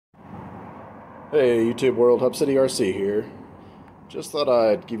Hey YouTube world, HubcityRC here. Just thought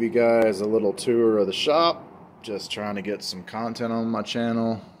I'd give you guys a little tour of the shop. Just trying to get some content on my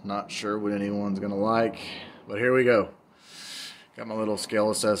channel. Not sure what anyone's gonna like, but here we go. Got my little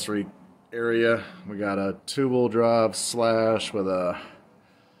scale accessory area. We got a 2-wheel drive slash with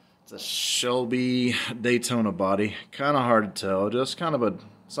it's a Shelby Daytona body. Kind of hard to tell, just kind of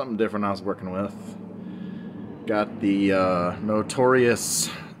something different I was working with. Got the notorious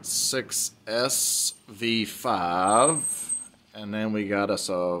 6S V5, and then we got us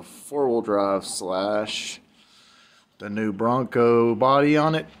a 4-wheel drive slash the new Bronco body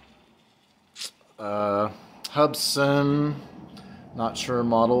on it. Hubson, not sure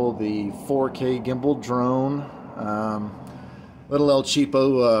model, the 4K gimbal drone. Little El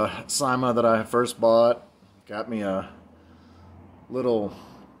Cheapo Sima that I first bought. Got me a little,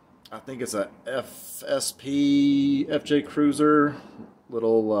 I think it's a FSP FJ Cruiser,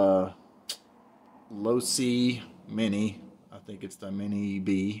 little low C mini. I think it's the Mini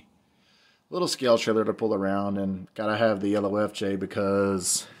B. Little scale trailer to pull around, and gotta have the yellow FJ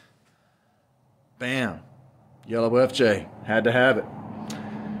because, bam, yellow FJ, had to have it.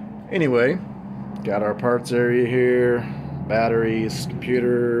 Anyway, got our parts area here, batteries,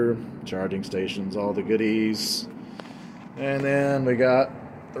 computer, charging stations, all the goodies. And then we got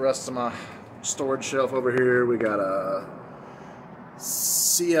the rest of my storage shelf over here. We got a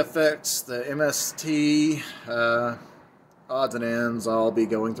CFX, the MST, odds and ends. I'll be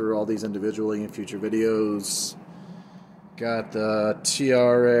going through all these individually in future videos. Got the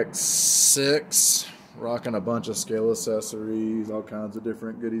TRX6, rocking a bunch of scale accessories, all kinds of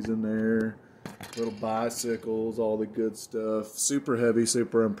different goodies in there. Little bicycles, all the good stuff. Super heavy,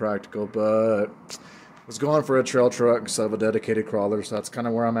 super impractical, but was going for a trail truck instead of a dedicated crawler, so that's kind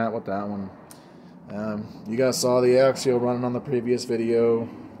of where I'm at with that one. You guys saw the axial running on the previous video,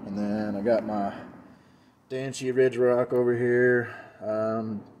 and then I got my Danchi Ridge Rock over here.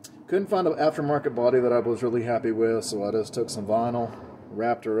 Couldn't find an aftermarket body that I was really happy with, so I just took some vinyl,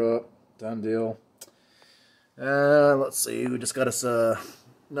 wrapped her up, done deal. Let's see, we just got us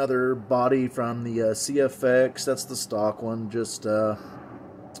another body from the CFX. That's the stock one, just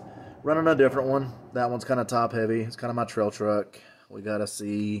running a different one. That one's kind of top heavy. It's kind of my trail truck. We got to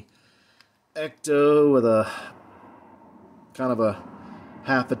see Ecto with a kind of a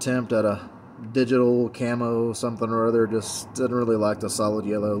half attempt at a digital camo something or other. Just didn't really like the solid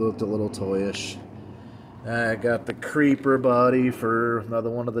yellow. Looked a little toyish. I got the creeper body for another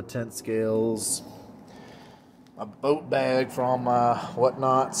one of the tent scales. A boat bag from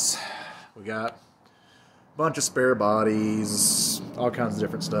whatnots. We got a bunch of spare bodies, all kinds of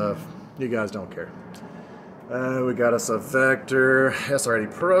different stuff. You guys don't care. We got us a Vector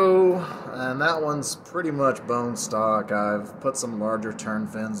SRD Pro, and that one's pretty much bone stock. I've put some larger turn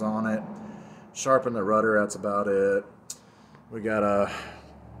fins on it, sharpened the rudder, that's about it. We got a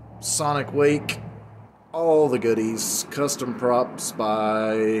Sonic Wake, all the goodies, custom props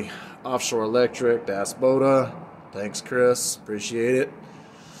by Offshore Electric, Das Boda. Thanks, Chris, appreciate it.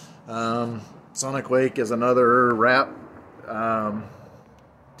 Sonic Wake is another wrap.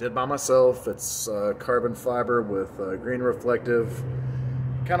 Did by myself. It's carbon fiber with green reflective.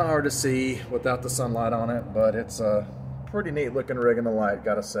 Kind of hard to see without the sunlight on it, but it's a pretty neat looking rig in the light,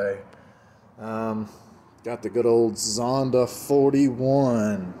 gotta say. Got the good old Zonda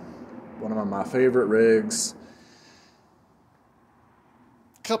 41, one of my favorite rigs.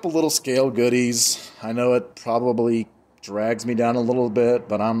 Couple little scale goodies. I know it probably drags me down a little bit,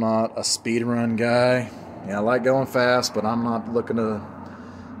 but I'm not a speed run guy. Yeah, I like going fast, but I'm not looking to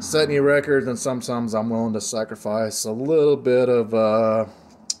set any records, and sometimes I'm willing to sacrifice a little bit of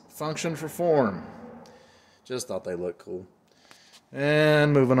function for form. Just thought they looked cool.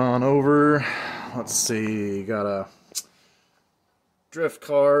 And moving on over, let's see, got a drift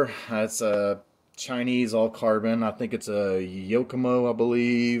car. It's a Chinese all carbon. I think it's a Yokomo, I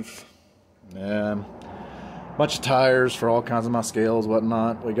believe. And bunch of tires for all kinds of my scales,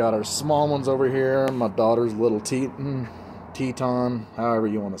 whatnot. We got our small ones over here. My daughter's little Teton, however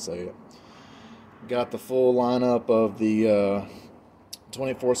you want to say it. Got the full lineup of the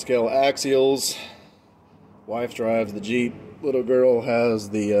 24 scale axials. Wife drives the Jeep. Little girl has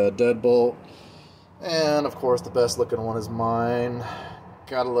the deadbolt. And of course the best looking one is mine.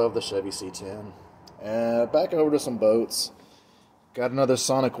 Gotta love the Chevy C10. Back over to some boats. Got another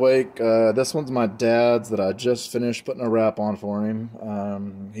Sonic Wake. This one's my dad's that I just finished putting a wrap on for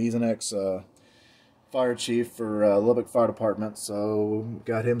him. He's an ex fire chief for Lubbock Fire Department, so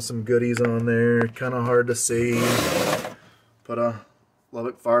got him some goodies on there. Kind of hard to see. Put a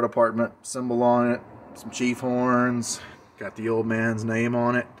Lubbock Fire Department symbol on it. Some chief horns. Got the old man's name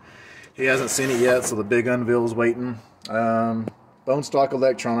on it. He hasn't seen it yet, so the big unveil's waiting. Bone stock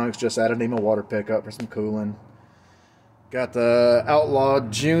electronics, just added him a water pickup for some cooling. Got the Outlaw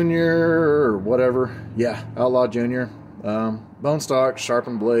Junior or whatever. Yeah, Outlaw Junior. Bone stock,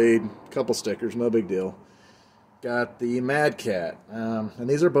 sharpened blade, couple stickers, no big deal. Got the Mad Cat. And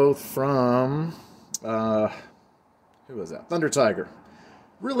these are both from, who was that? Thunder Tiger.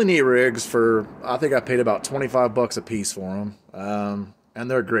 Really neat rigs for, I think I paid about 25 bucks a piece for them. And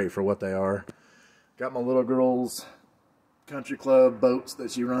they're great for what they are. Got my little girl's country club boats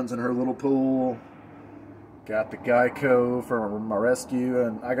that she runs in her little pool. Got the Geico for my rescue,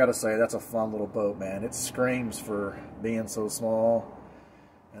 and I gotta say, that's a fun little boat, man. It screams for being so small.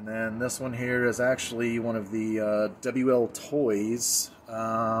 And then this one here is actually one of the WL Toys.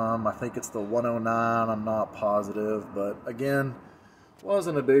 I think it's the 109, I'm not positive, but again,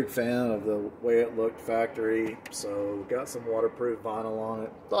 wasn't a big fan of the way it looked factory, so got some waterproof vinyl on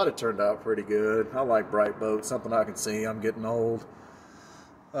it. Thought it turned out pretty good. I like bright boats, something I can see. I'm getting old.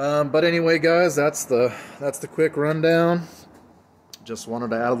 But anyway, guys, that's the quick rundown. Just wanted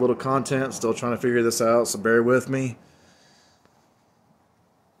to add a little content. Still trying to figure this out, so bear with me.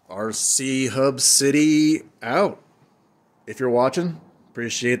 RC Hub City out. If you're watching,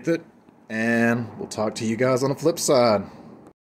 appreciate it, and we'll talk to you guys on the flip side.